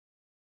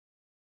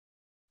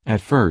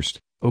At first,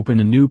 open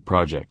a new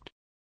project.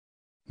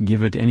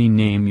 Give it any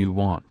name you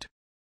want.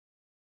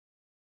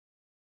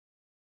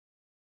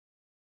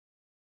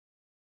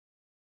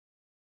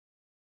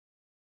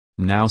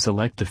 Now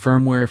select the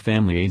firmware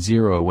family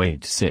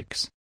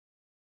A086.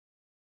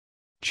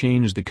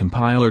 Change the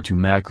compiler to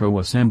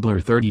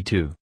macroassembler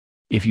 32.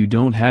 If you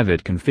don't have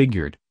it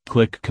configured,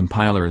 click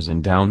Compilers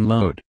and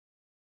download.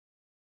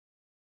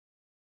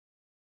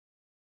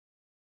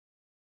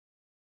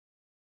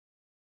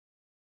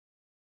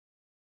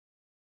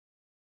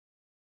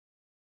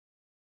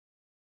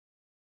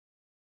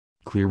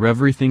 Clear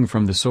everything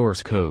from the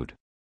source code.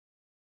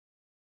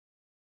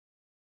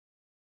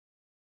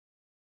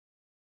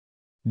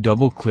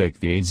 Double-click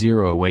the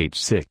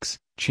A086,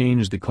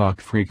 change the clock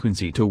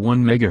frequency to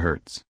 1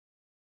 MHz.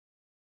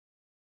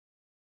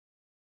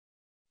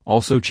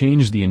 Also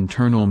change the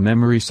internal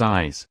memory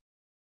size.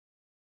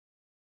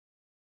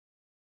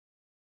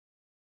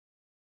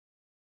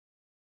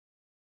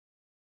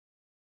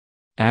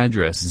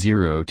 Address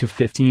 0 to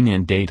 15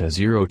 and data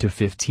 0 to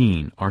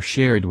 15 are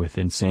shared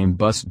within same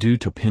bus due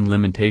to pin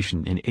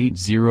limitation in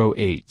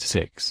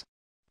 8086.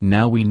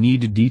 Now we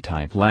need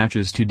D-type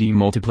latches to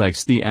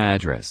demultiplex the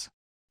address.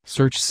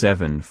 Search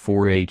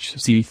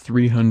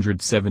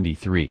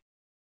 74HC373.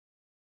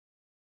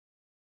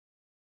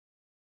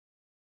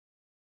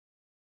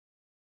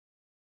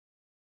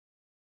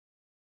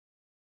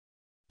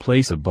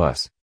 Place a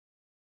bus.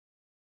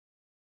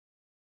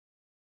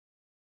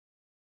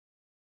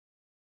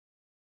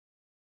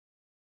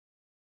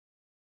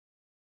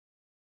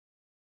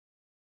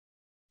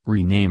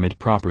 Rename it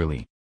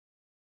properly.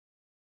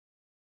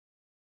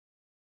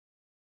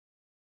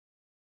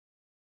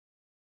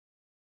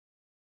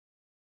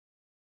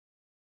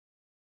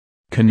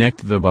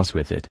 Connect the bus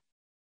with it.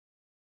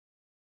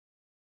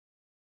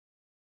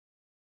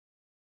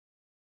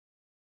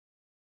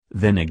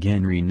 Then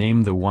again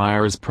rename the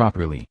wires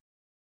properly.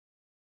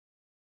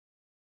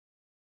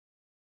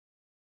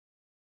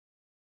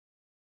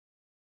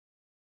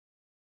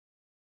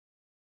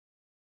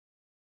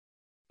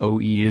 OE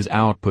is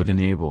output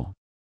enable.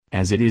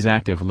 As it is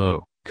active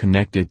low,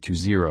 connect it to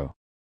 0.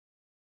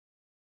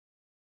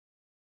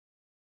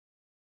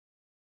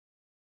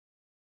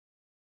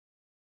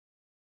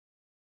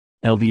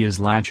 LV is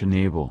latch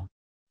enable.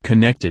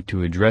 Connect it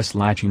to address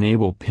latch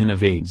enable pin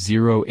of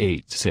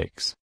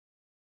 8086.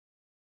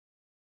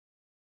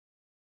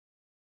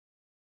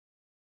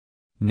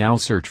 Now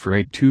search for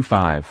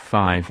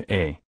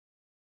 8255A.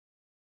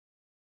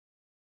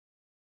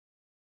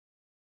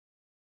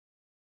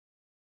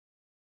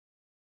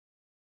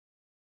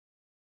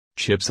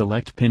 Chip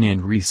select pin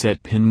and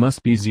reset pin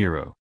must be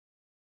 0.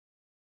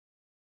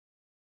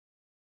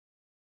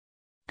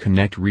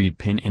 Connect read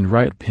pin and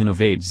write pin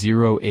of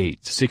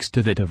 8086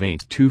 to that of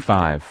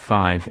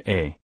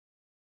 8255A.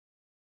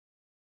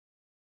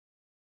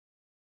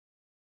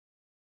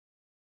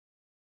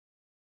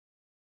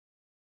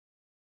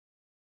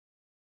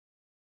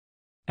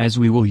 As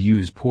we will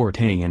use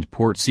port A and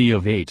port C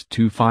of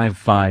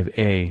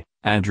 8255A,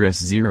 address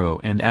 0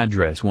 and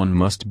address 1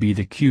 must be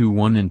the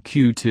Q1 and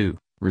Q2,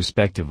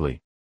 respectively.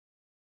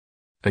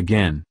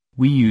 Again,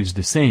 we use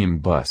the same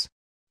bus.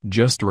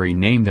 Just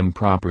rename them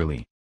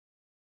properly.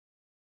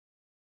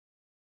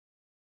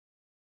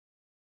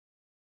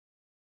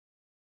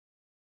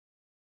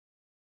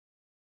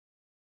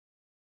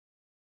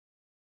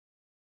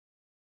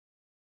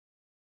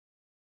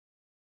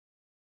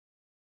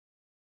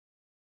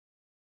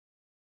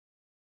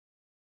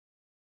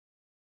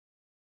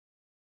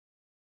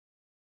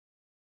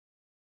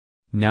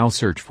 Now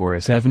search for a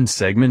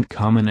 7-segment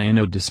common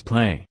anode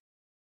display.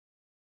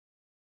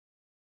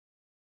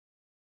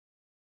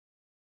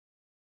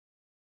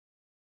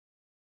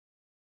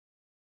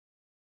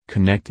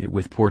 Connect it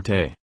with port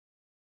A.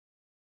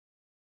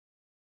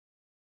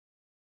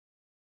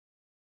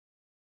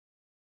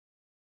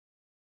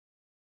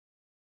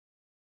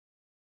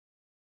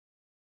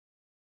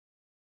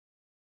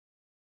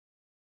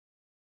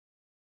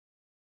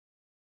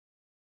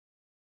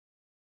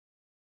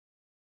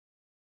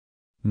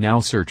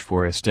 Now search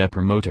for a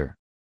stepper motor.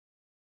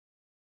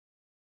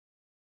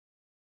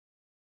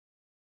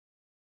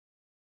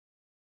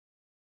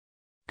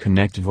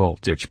 Connect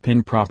voltage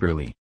pin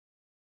properly.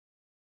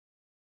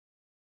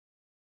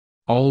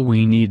 All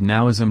we need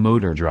now is a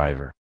motor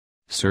driver.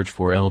 Search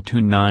for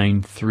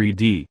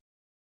L293D.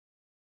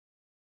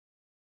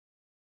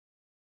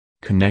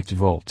 Connect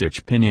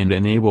voltage pin and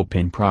enable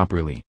pin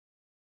properly.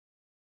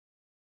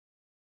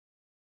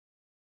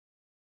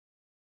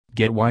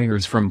 Get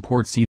wires from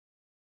port C.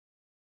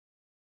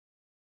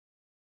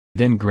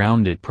 Then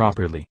ground it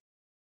properly.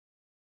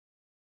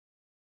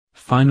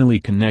 Finally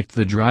connect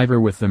the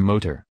driver with the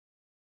motor.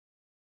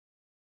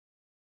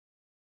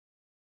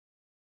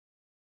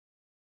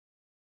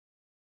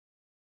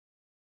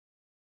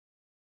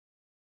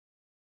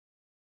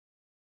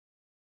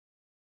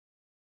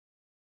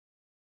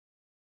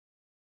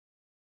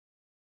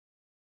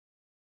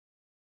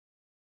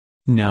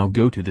 Now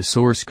go to the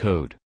source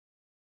code.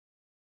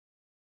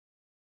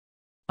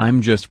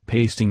 I'm just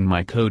pasting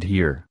my code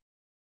here.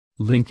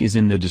 Link is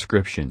in the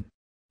description.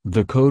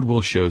 The code will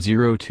show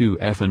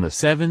 02F in the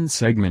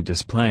 7-segment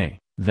display,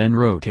 then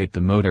rotate the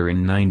motor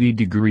in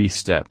 90-degree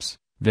steps,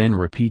 then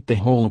repeat the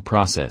whole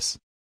process.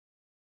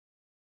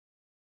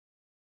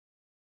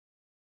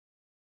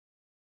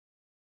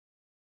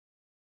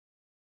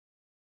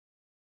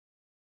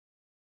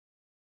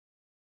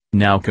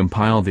 Now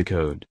compile the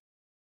code.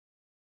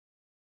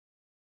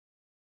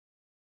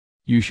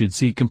 You should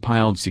see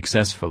compiled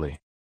successfully.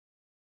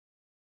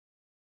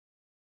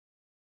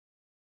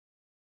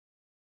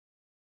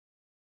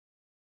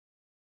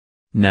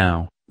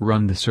 Now,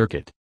 run the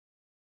circuit.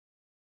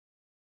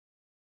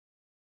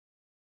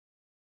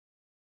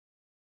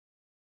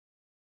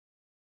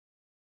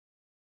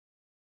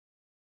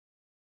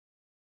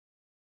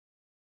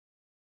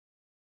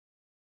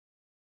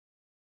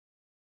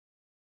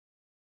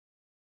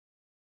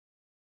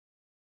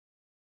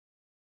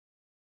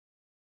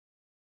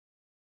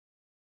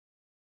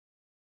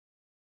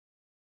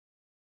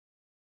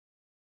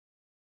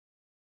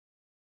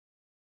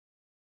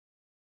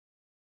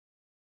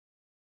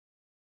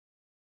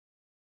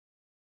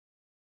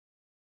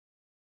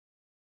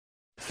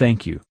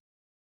 Thank you.